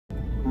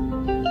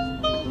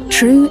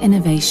True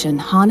innovation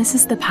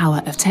harnesses the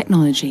power of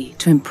technology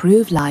to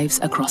improve lives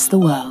across the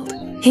world.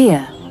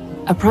 Here,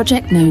 a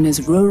project known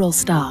as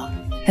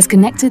RuralStar has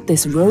connected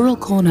this rural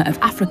corner of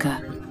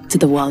Africa to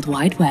the World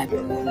Wide Web.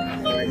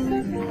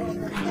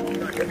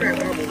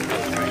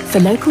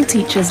 For local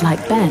teachers like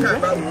Ben,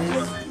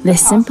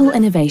 this simple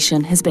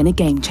innovation has been a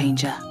game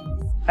changer.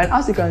 And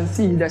as you can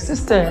see, the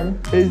system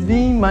is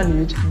being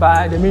managed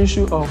by the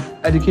Ministry of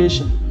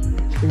Education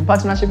in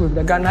partnership with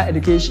the Ghana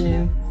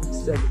Education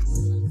Service.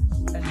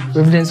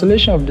 With the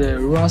installation of the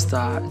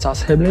RuralStar, it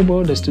has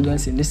enabled the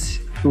students in this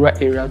rural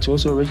area to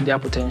also reach their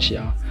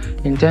potential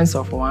in terms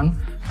of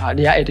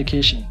their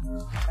education.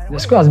 The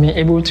school has been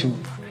able to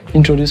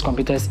introduce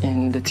computers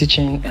in the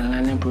teaching and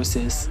learning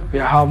process. We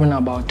are having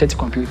about 30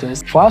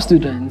 computers. For our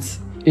students,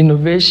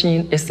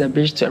 innovation is a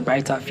bridge to a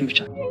brighter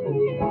future.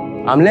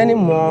 I'm learning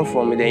more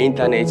from the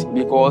internet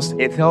because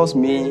it helps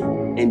me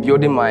in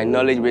building my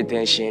knowledge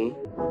retention,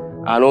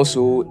 and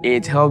also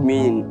it helped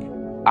me in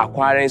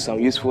acquiring some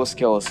useful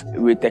skills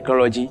with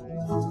technology.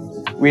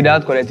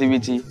 Without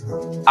connectivity,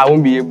 I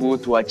won't be able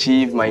to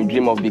achieve my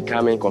dream of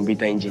becoming a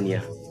computer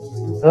engineer.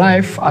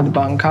 Life at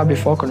Banka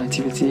before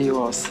connectivity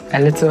was a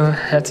little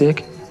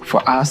hectic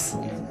for us.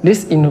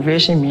 This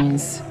innovation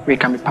means we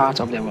can be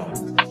part of the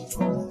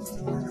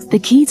world. The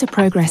key to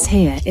progress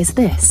here is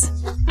this: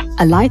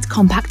 a light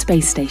compact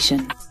base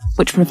station,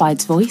 which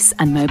provides voice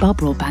and mobile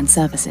broadband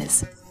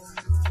services.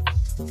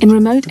 In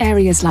remote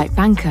areas like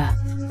Banka,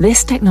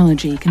 this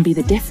technology can be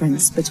the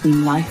difference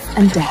between life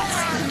and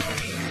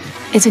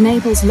death. It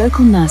enables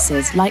local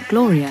nurses like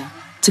Gloria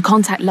to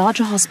contact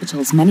larger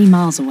hospitals many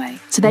miles away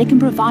so they can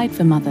provide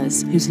for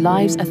mothers whose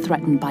lives are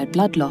threatened by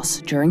blood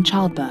loss during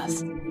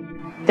childbirth.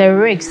 The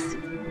risk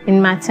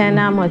in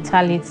maternal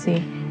mortality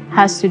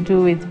has to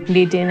do with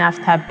bleeding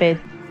after birth.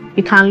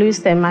 You can lose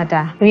the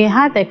mother. We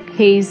had a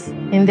case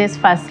in this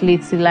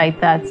facility like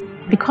that.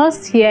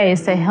 Because here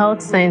is a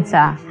health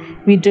center,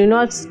 we do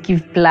not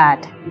give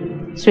blood.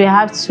 So we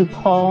have to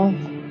call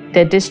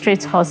the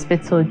district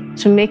hospital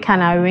to make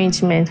an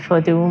arrangement for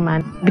the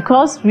woman.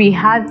 Because we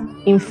had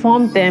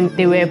informed them,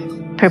 they were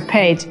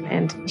prepared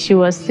and she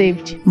was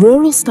saved.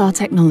 RuralStar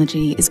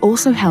technology is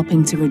also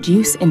helping to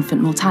reduce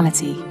infant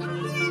mortality,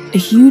 a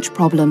huge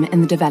problem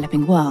in the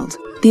developing world.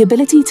 The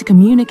ability to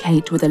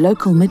communicate with a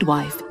local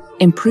midwife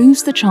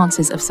improves the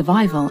chances of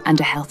survival and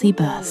a healthy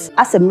birth.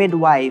 As a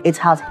midwife, it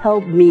has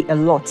helped me a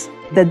lot.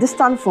 The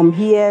distance from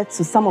here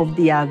to some of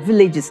their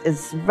villages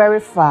is very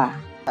far.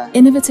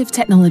 Innovative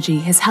technology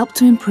has helped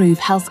to improve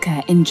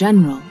healthcare in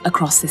general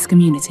across this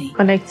community.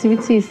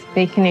 Connectivity is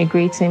making a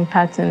great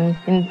impact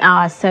in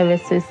our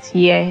services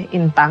here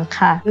in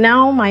Banka.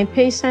 Now my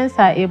patients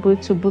are able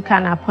to book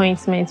an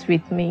appointment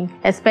with me,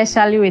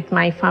 especially with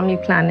my family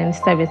planning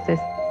services.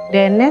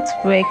 The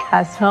network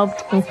has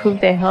helped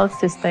improve the health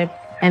system,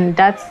 and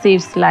that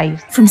saves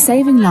lives. From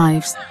saving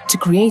lives to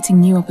creating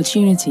new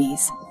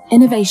opportunities,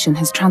 innovation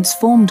has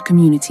transformed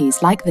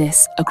communities like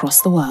this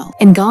across the world.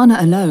 In Ghana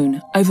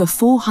alone, over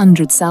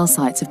 400 cell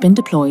sites have been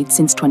deployed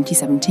since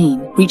 2017,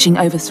 reaching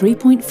over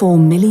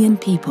 3.4 million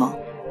people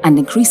and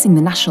increasing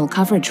the national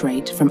coverage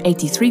rate from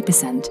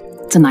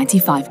 83% to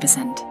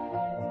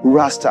 95%.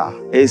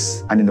 RuralStar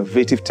is an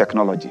innovative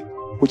technology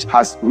which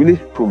has really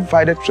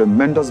provided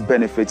tremendous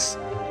benefits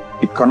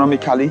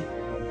economically,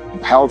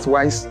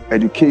 health-wise,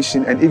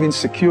 education, and even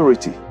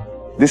security.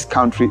 This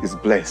country is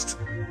blessed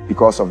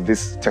because of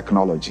this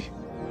technology.